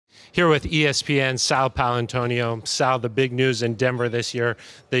Here with ESPN, Sal Paolantonio. Sal, the big news in Denver this year,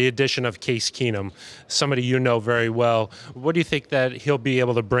 the addition of Case Keenum, somebody you know very well. What do you think that he'll be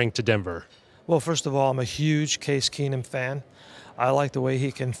able to bring to Denver? Well, first of all, I'm a huge Case Keenum fan. I like the way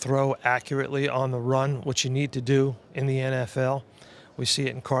he can throw accurately on the run, which you need to do in the NFL. We see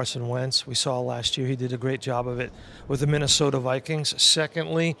it in Carson Wentz. We saw last year he did a great job of it with the Minnesota Vikings.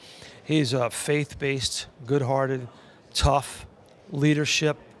 Secondly, he's a faith-based, good-hearted, tough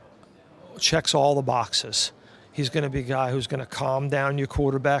leadership, checks all the boxes. He's going to be a guy who's going to calm down your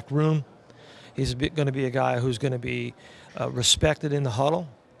quarterback room. He's going to be a guy who's going to be respected in the huddle,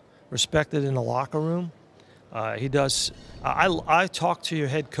 respected in the locker room. He does. I talked to your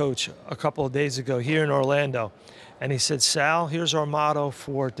head coach a couple of days ago here in Orlando, and he said, Sal, here's our motto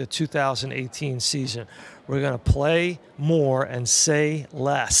for the 2018 season. We're going to play more and say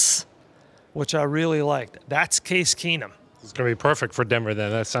less, which I really liked. That's Case Keenum. It's going to be perfect for Denver then.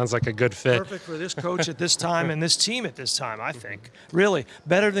 That sounds like a good fit. Perfect for this coach at this time and this team at this time, I think. Really,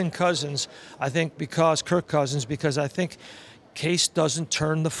 better than Cousins, I think, Kirk Cousins, because I think Case doesn't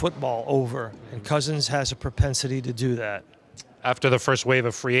turn the football over, and Cousins has a propensity to do that. After the first wave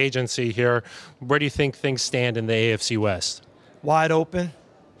of free agency here, where do you think things stand in the AFC West? Wide open,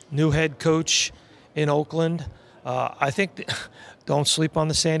 new head coach in Oakland. I think don't sleep on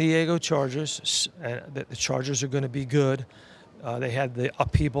the San Diego Chargers. The Chargers are going to be good. They had the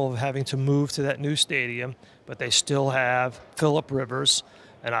upheaval of having to move to that new stadium, but they still have Phillip Rivers,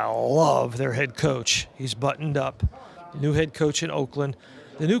 and I love their head coach. He's buttoned up. New head coach in Oakland.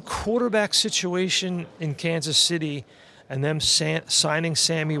 The new quarterback situation in Kansas City and them signing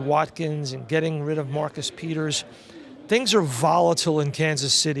Sammy Watkins and getting rid of Marcus Peters. Things are volatile in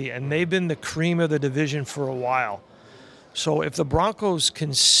Kansas City, and they've been the cream of the division for a while. So if the Broncos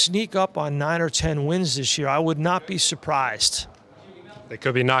can sneak up on 9 or 10 wins this year, I would not be surprised. They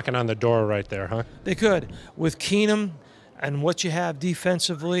could be knocking on the door right there, huh? They could. With Keenum and what you have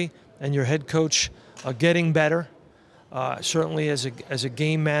defensively and your head coach getting better, certainly as a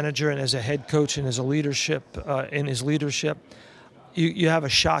game manager and as a head coach and as a leadership in his leadership, you have a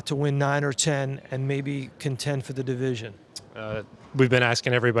shot to win 9 or 10 and maybe contend for the division. We've been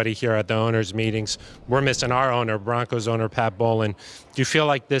asking everybody here at the owners' meetings. We're missing our owner, Broncos owner Pat Bowlen. Do you feel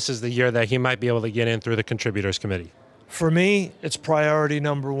like this is the year that he might be able to get in through the contributors committee? For me, it's priority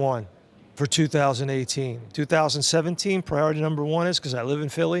number one for 2018. 2017, priority number one is, because I live in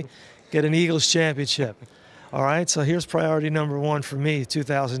Philly, get an Eagles championship. All right, so here's priority number one for me,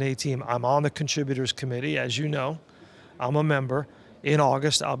 2018. I'm on the contributors committee, as you know. I'm a member. In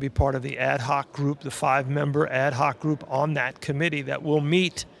August, I'll be part of the ad hoc group, the 5-member ad hoc group on that committee that will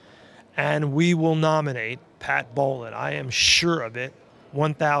meet, and we will nominate Pat Bowlen. I am sure of it,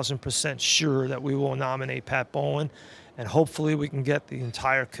 1,000% sure that we will nominate Pat Bowlen, and hopefully we can get the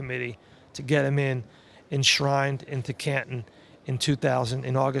entire committee to get him enshrined into Canton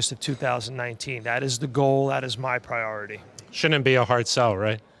in August of 2019. That is the goal. That is my priority. Shouldn't be a hard sell,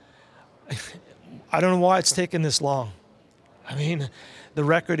 right? I don't know why it's taken this long. I mean, the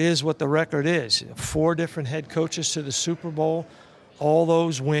record is what the record is. 4 different head coaches to the Super Bowl, all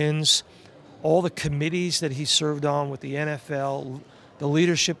those wins, all the committees that he served on with the NFL, the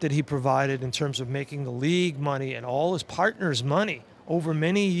leadership that he provided in terms of making the league money and all his partners' money over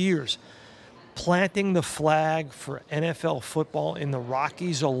many years. Planting the flag for NFL football in the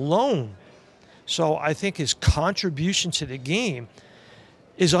Rockies alone. So I think his contribution to the game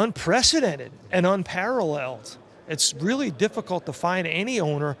is unprecedented and unparalleled. It's really difficult to find any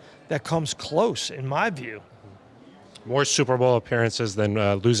owner that comes close, in my view. More Super Bowl appearances than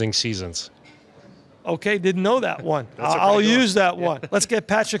losing seasons. Okay, didn't know that one. I'll use that one. Let's get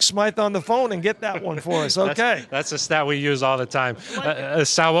Patrick Smythe on the phone and get that one for us. Okay. That's a stat we use all the time.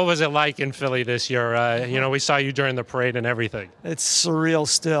 Sal, what was it like in Philly this year? We saw you during the parade and everything. It's surreal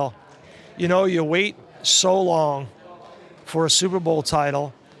still. You wait so long for a Super Bowl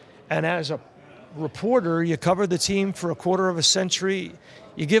title, and as a reporter, you cover the team for a quarter of a century.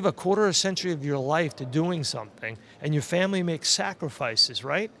 You give a quarter of a century of your life to doing something, and your family makes sacrifices,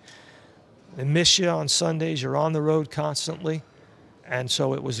 right? They miss you on Sundays. You're on the road constantly. And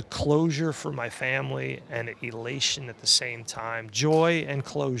so it was a closure for my family and elation at the same time. Joy and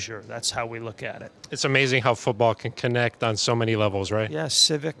closure. That's how we look at it. It's amazing how football can connect on so many levels, right? Yeah,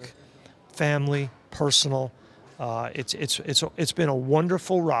 civic, family, personal. It's been a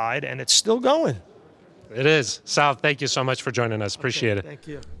wonderful ride, and it's still going. It is. Sal, thank you so much for joining us. Appreciate it. Thank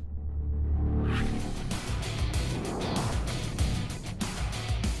you.